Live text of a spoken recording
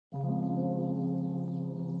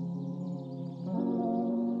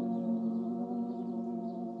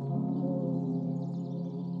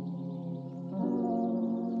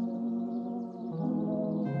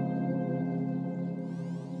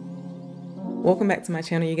Welcome back to my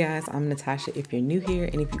channel, you guys. I'm Natasha if you're new here,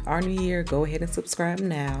 and if you are new here, go ahead and subscribe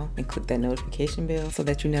now and click that notification bell so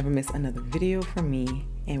that you never miss another video from me.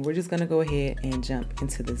 And we're just gonna go ahead and jump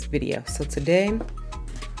into this video. So today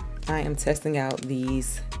I am testing out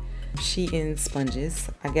these Shein sponges.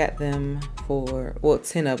 I got them for, well,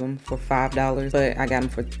 10 of them for $5, but I got them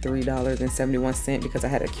for $3.71 because I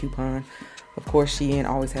had a coupon. Of course, Shein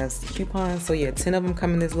always has coupons. So yeah, 10 of them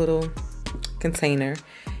come in this little container.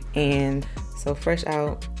 And so fresh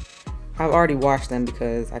out, I've already washed them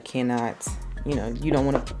because I cannot, you know, you don't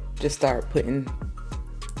want to just start putting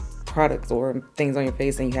products or things on your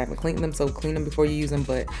face and you haven't cleaned them. So clean them before you use them.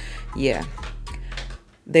 But yeah,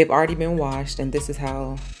 they've already been washed, and this is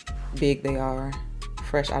how big they are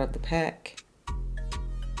fresh out of the pack.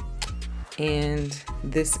 And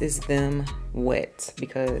this is them wet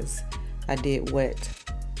because I did wet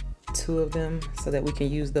 2 of them so that we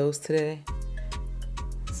can use those today.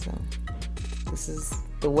 So this is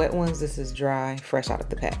the wet ones, this is dry, fresh out of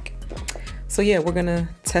the pack. So yeah, we're gonna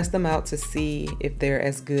test them out to see if they're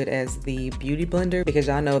as good as the Beauty Blender, because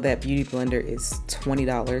y'all know that Beauty Blender is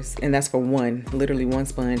 $20, and that's for one, literally one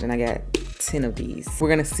sponge, and I got 10 of these. We're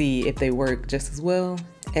gonna see if they work just as well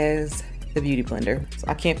as the Beauty Blender. So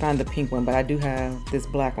I can't find the pink one, but I do have this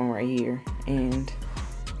black one right here, and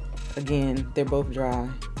again, they're both dry.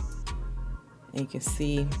 And you can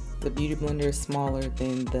see the Beauty Blender is smaller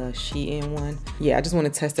than the Shein one. Yeah, I just want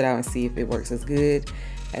to test it out and see if it works as good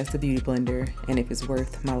as the Beauty Blender and if it's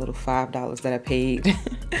worth my little $5 that I paid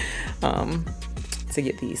to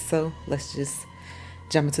get these. So let's just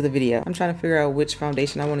jump into the video. I'm trying to figure out which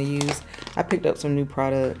foundation I want to use. I picked up some new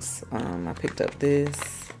products. I picked up this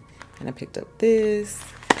and I picked up this.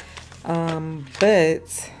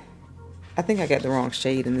 But I think I got the wrong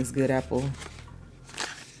shade in this Good Apple.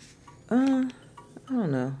 I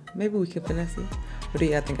don't know. Maybe we can finesse it. Or do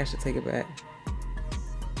you think I should take it back?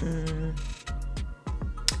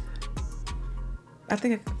 I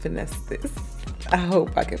think I can finesse this. I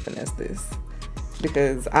hope I can finesse this,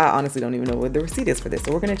 because I honestly don't even know what the receipt is for this.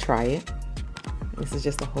 So we're gonna try it. This is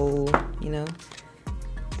just a whole, you know,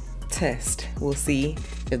 test. We'll see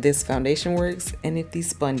if this foundation works and if these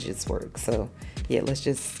sponges work. So yeah, let's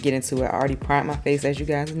just get into it. I already primed my face, as you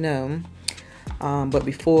guys know. But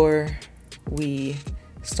before we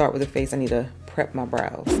start with the face, I need to prep my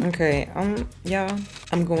brows. Okay, y'all,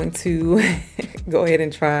 I'm going to go ahead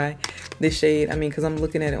and try this shade. I mean, because I'm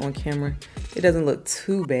looking at it on camera, it doesn't look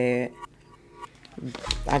too bad.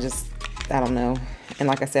 I don't know. And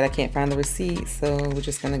like I said, I can't find the receipt, so we're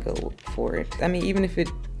just gonna go for it. I mean, even if it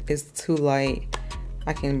is too light,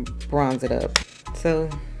 I can bronze it up. So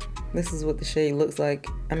this is what the shade looks like.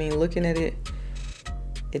 I mean, looking at it,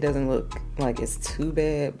 it doesn't look like it's too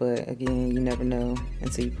bad, but again, you never know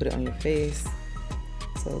until you put it on your face.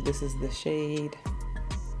 So this is the shade.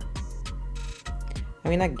 I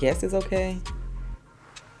mean, I guess it's okay.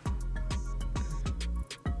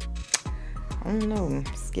 I don't know,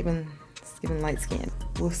 it's giving light skin.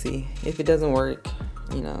 We'll see. If it doesn't work,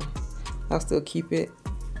 you know, I'll still keep it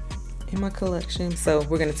in my collection. So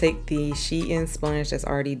we're gonna take the Shein sponge that's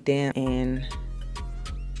already damp and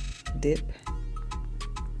dip.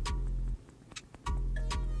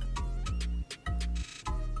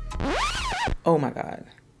 Oh my God,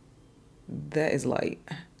 that is light.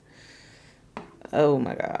 Oh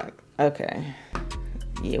my God. Okay.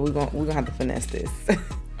 Yeah, we're gonna have to finesse this.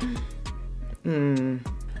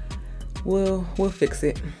 We'll fix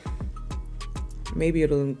it. Maybe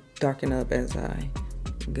it'll darken up as I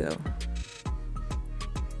go.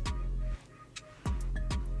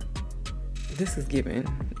 This is giving.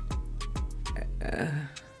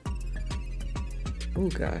 Oh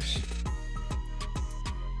gosh.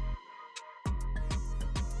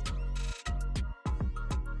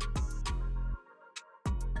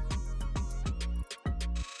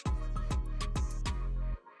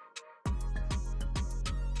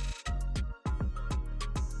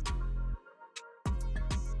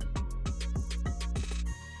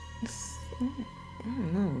 I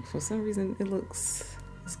don't know, for some reason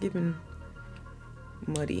it's giving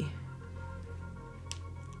muddy.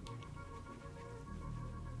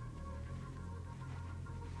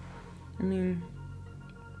 I mean,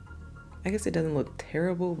 I guess it doesn't look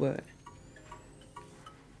terrible, but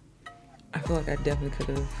I feel like I definitely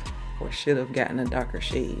could have or should have gotten a darker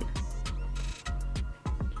shade.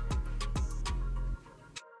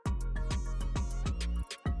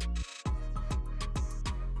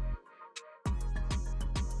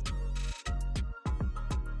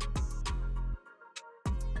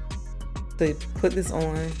 To put this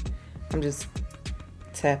on, I'm just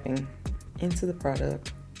tapping into the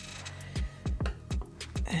product,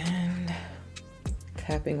 and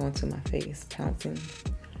tapping onto my face, pouncing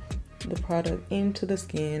the product into the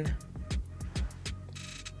skin.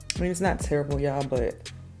 I mean, it's not terrible, y'all,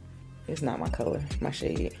 but it's not my color, my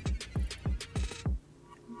shade.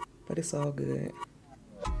 But it's all good.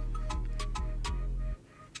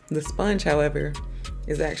 The sponge, however,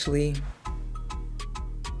 is actually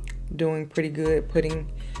doing pretty good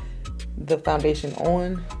putting the foundation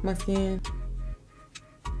on my skin.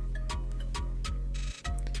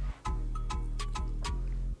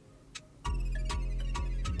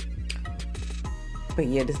 But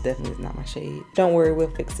yeah, this definitely is not my shade. Don't worry, we'll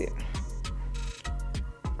fix it.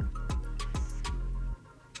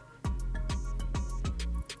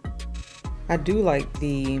 I do like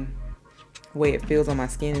the way it feels on my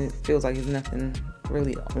skin. It feels like there's nothing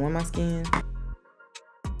really on my skin.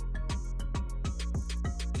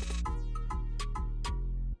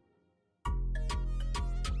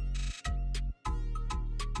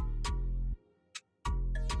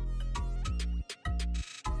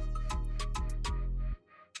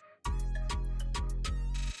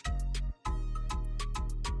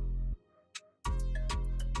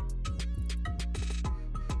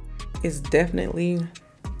 It's definitely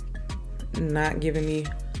not giving me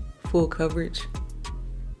full coverage.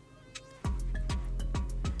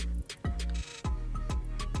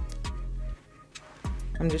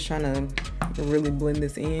 I'm just trying to really blend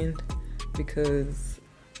this in because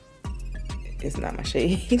it's not my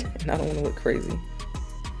shade and I don't want to look crazy.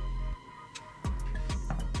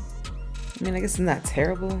 I mean, I guess it's not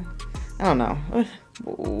terrible. I don't know.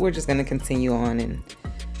 We're just gonna continue on, and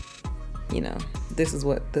you know, this is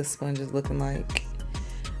what the sponge is looking like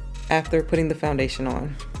after putting the foundation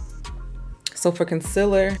on. So for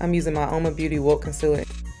concealer, I'm using my UOMA Beauty Woke Concealer.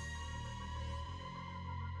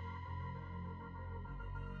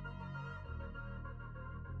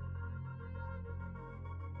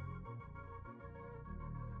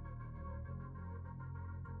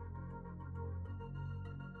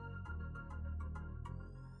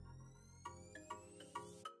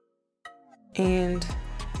 And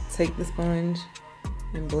take the sponge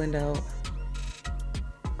and blend out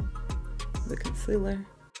the concealer.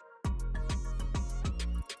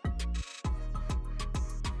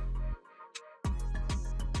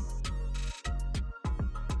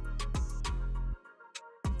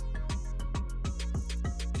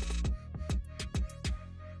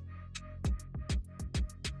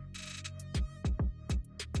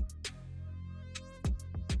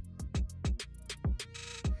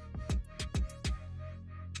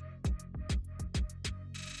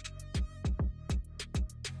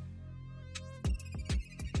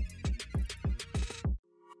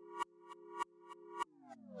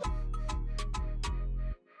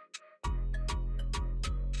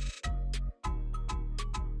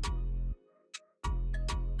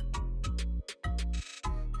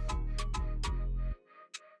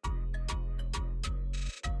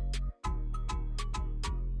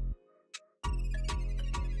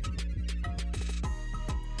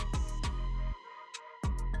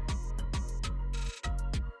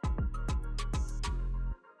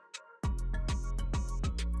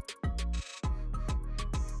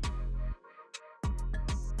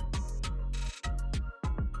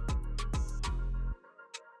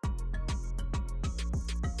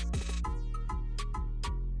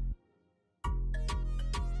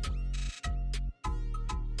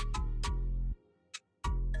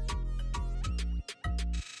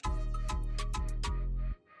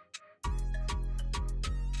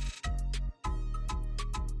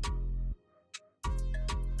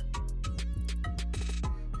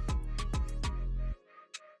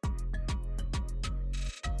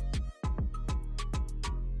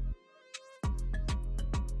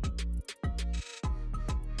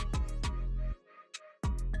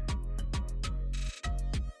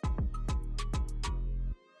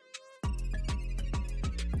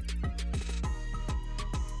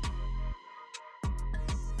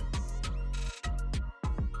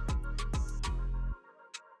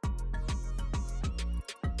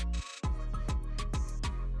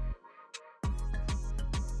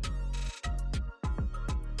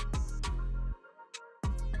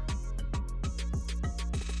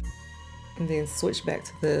 And then switch back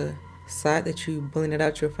to the side that you blended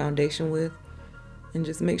out your foundation with, and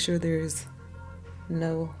just make sure there's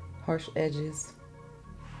no harsh edges.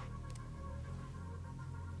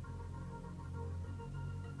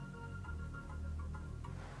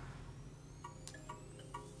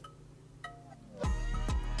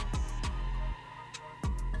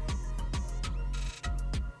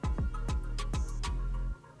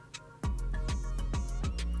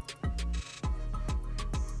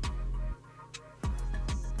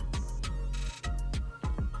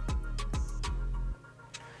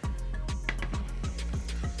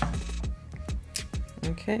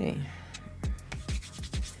 Okay.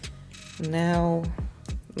 Now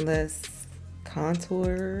let's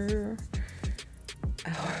contour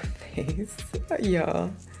our face,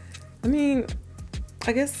 y'all. I mean,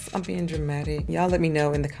 I guess I'm being dramatic. Y'all let me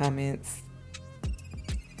know in the comments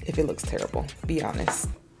if it looks terrible. Be honest.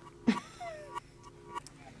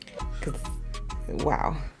 'Cause,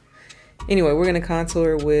 wow. Anyway, we're gonna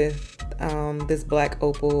contour with this black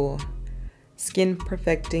Opal Skin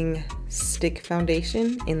Perfecting Stick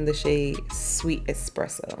Foundation in the shade Sweet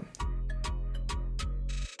Espresso.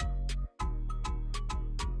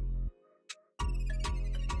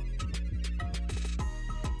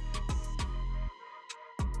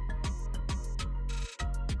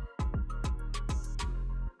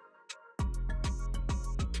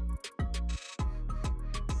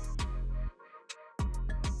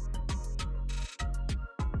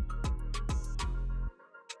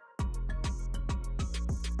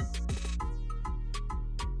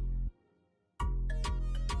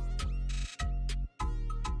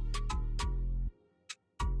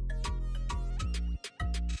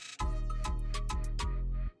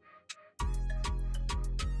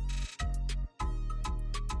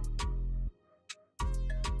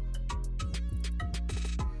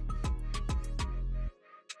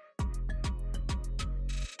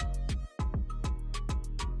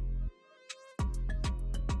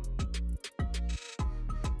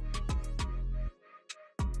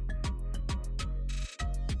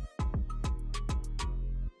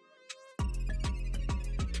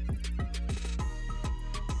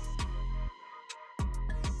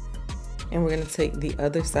 And we're gonna take the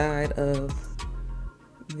other side of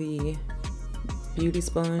the beauty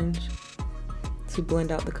sponge to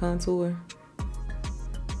blend out the contour.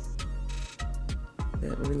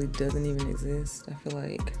 That really doesn't even exist. I feel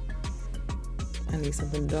like I need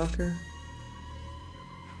something darker.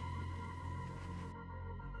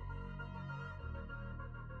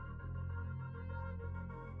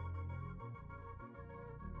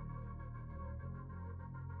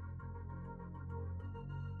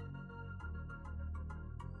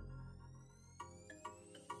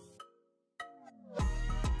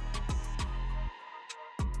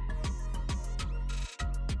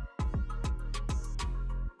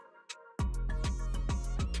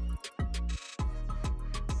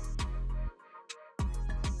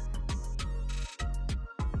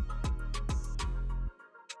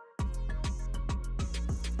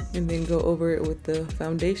 And then go over it with the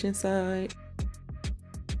foundation side.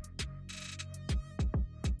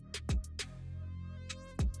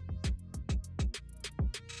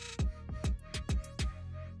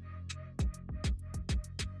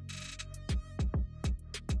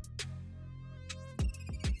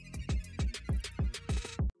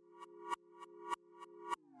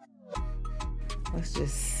 Let's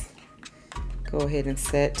just go ahead and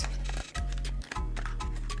set.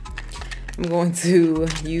 I'm going to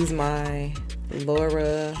use my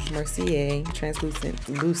Laura Mercier translucent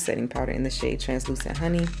loose setting powder in the shade Translucent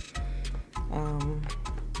Honey. I'm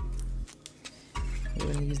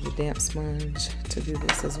going to use the damp sponge to do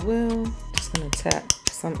this as well. Just going to tap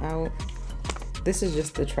some out. This is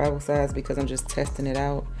just the travel size because I'm just testing it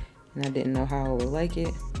out and I didn't know how I would like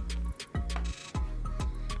it.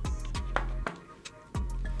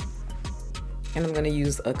 And I'm going to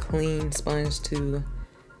use a clean sponge to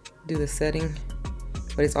do the setting,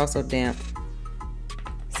 but it's also damp.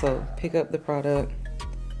 So pick up the product,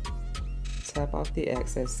 tap off the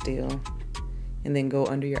excess still, and then go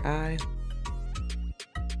under your eye.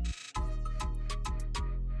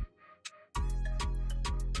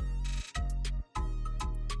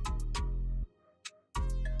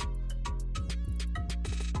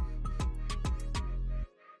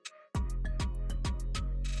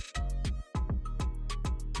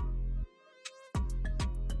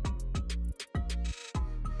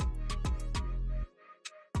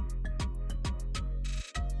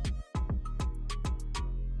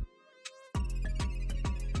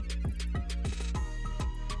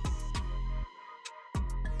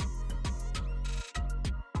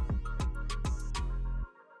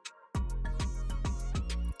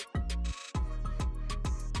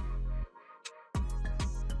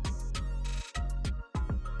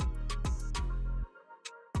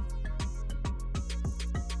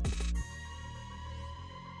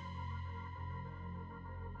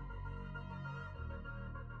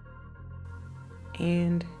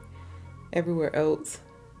 And everywhere else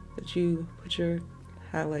that you put your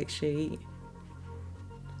highlight shade.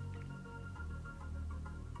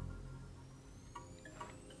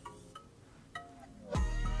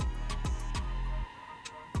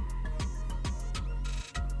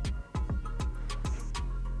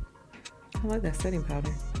 I like that setting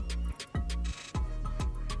powder.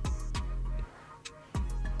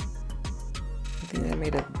 I think that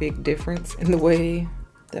made a big difference in the way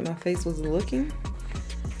that my face was looking.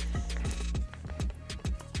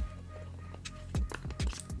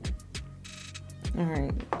 All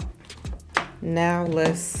right, now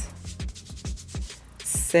let's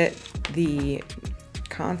set the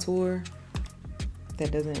contour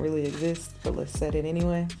that doesn't really exist, but let's set it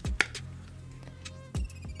anyway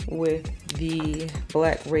with the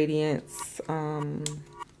Black Radiance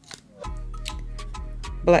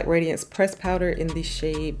pressed powder in the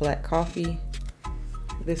shade Black Coffee.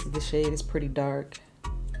 This is the shade, it's pretty dark.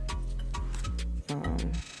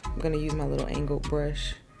 I'm gonna use my little angled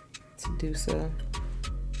brush to do so.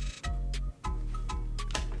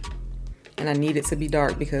 And I need it to be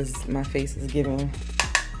dark because my face is giving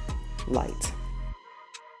light.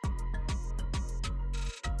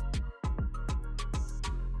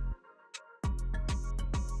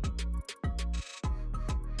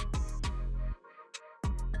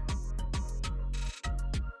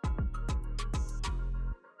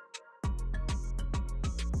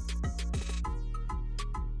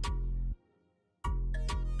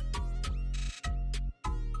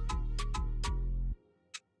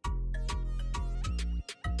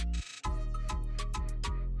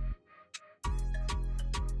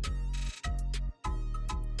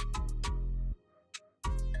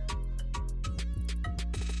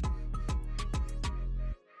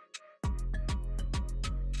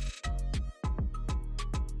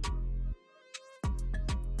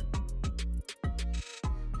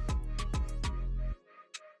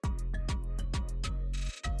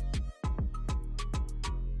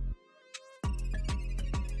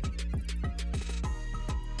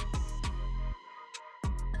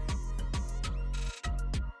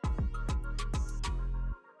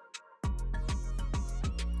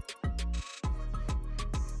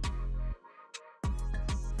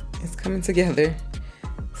 It's coming together.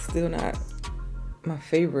 Still not my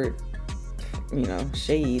favorite, you know,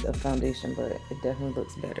 shade of foundation, but it definitely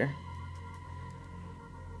looks better.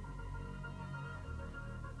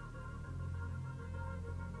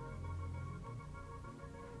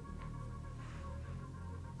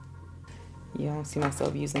 Yeah, I don't see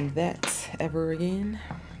myself using that ever again.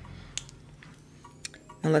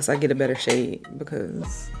 Unless I get a better shade,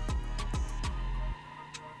 because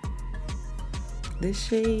this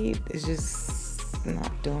shade is just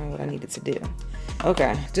not doing what I need it to do.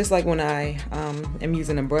 Okay, just like when I am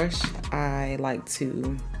using a brush, I like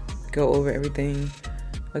to go over everything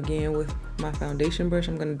again with my foundation brush.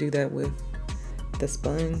 I'm gonna do that with the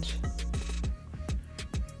sponge.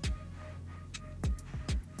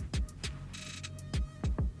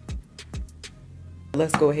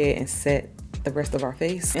 Let's go ahead and set the rest of our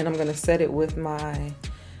face. And I'm gonna set it with my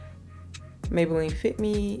Maybelline Fit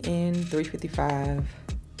Me in 355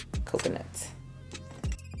 Coconut.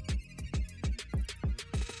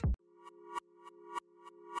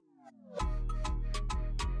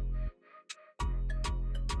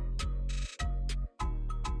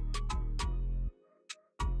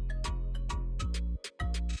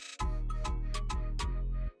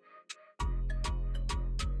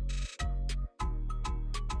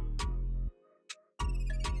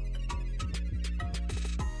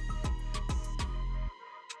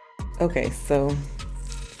 Okay, so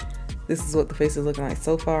this is what the face is looking like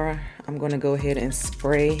so far. I'm gonna go ahead and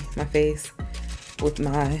spray my face with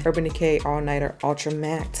my Urban Decay All Nighter Ultra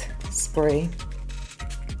Matte spray.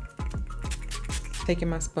 Taking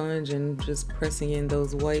my sponge and just pressing in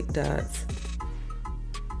those white dots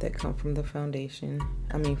that come from the foundation.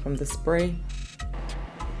 I mean, from the spray.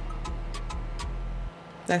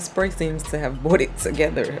 That spray seems to have brought it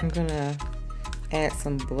together. I'm gonna add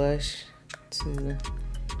some blush to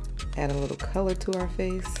add a little color to our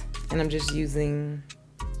face. And I'm just using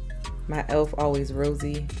my e.l.f. Always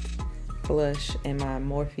Rosy blush and my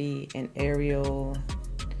Morphe and Ariel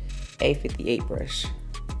A58 brush.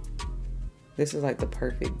 This is like the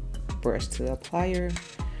perfect brush to apply your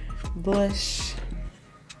blush.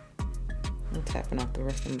 I'm tapping off the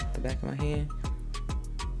rest of the back of my hand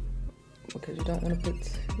because you don't want to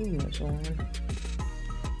put too much on.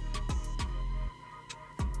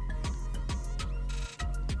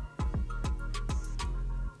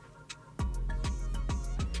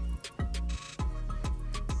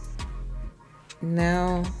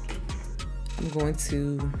 Now I'm going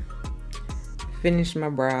to finish my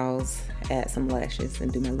brows, add some lashes,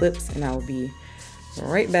 and do my lips, and I will be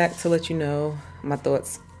right back to let you know my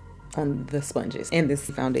thoughts on the sponges and this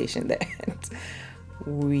foundation that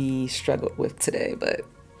we struggled with today. But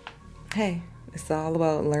hey, it's all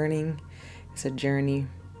about learning. It's a journey.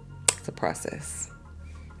 So to process.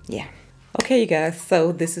 Yeah. Okay, you guys,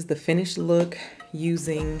 so this is the finished look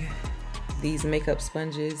using these makeup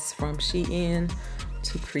sponges from Shein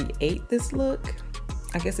to create this look.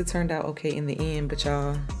 I guess it turned out okay in the end, but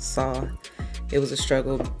y'all saw it was a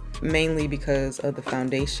struggle, mainly because of the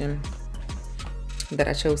foundation that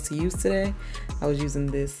I chose to use today. I was using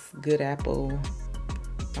this Good Apple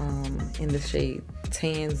in the shade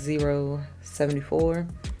Tan 074.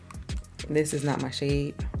 This is not my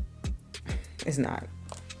shade. It's not.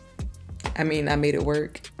 I mean, I made it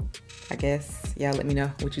work, I guess. Y'all let me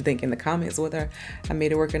know what you think in the comments, whether I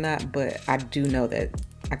made it work or not, but I do know that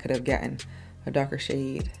I could have gotten a darker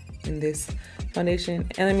shade in this foundation.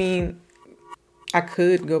 And I mean, I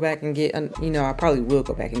could go back and get, you know, I probably will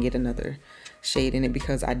go back and get another shade in it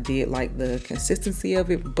because I did like the consistency of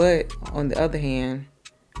it. But on the other hand,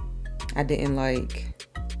 I didn't like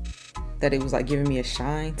that it was like giving me a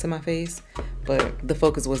shine to my face. But the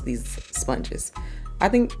focus was these sponges. I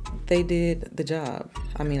think they did the job.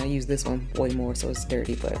 I mean, I use this one way more, so it's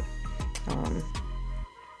dirty, but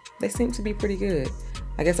they seem to be pretty good.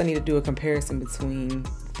 I guess I need to do a comparison between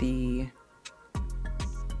the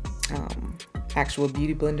actual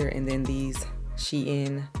beauty blender and then these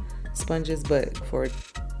Shein sponges, but for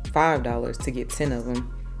 $5 to get 10 of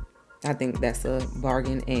them, I think that's a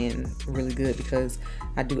bargain and really good because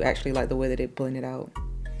I do actually like the way that it blended out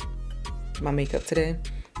my makeup today.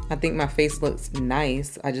 I think my face looks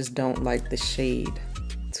nice. I just don't like the shade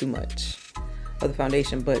too much of the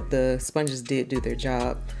foundation, but the sponges did do their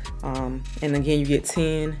job. And again, you get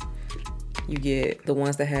 10. You get the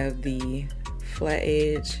ones that have the flat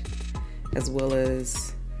edge as well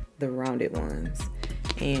as the rounded ones.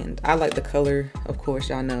 And I like the color. Of course,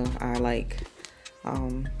 y'all know I like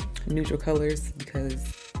neutral colors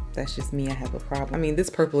because that's just me. I have a problem. I mean, this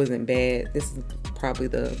purple isn't bad. This is probably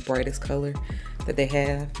the brightest color that they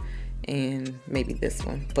have, and maybe this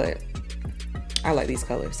one, but I like these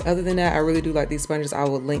colors. Other than that, I really do like these sponges. I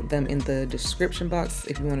will link them in the description box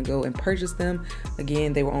if you want to go and purchase them.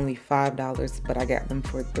 Again, they were only $5, but I got them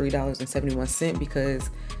for $3.71 because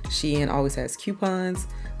Shein always has coupons.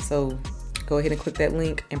 So go ahead and click that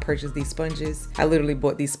link and purchase these sponges. I literally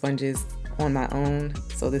bought these sponges on my own,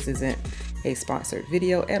 so this isn't a sponsored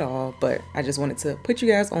video at all, but I just wanted to put you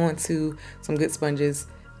guys on to some good sponges.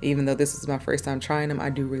 Even though this is my first time trying them, I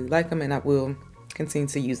do really like them and I will continue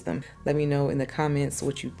to use them. Let me know in the comments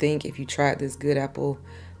what you think, if you tried this Good Apple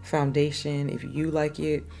foundation, if you like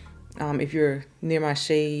it. If you're near my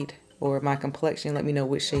shade or my complexion, let me know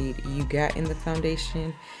which shade you got in the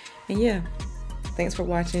foundation. And yeah, thanks for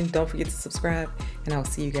watching. Don't forget to subscribe and I'll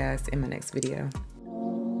see you guys in my next video.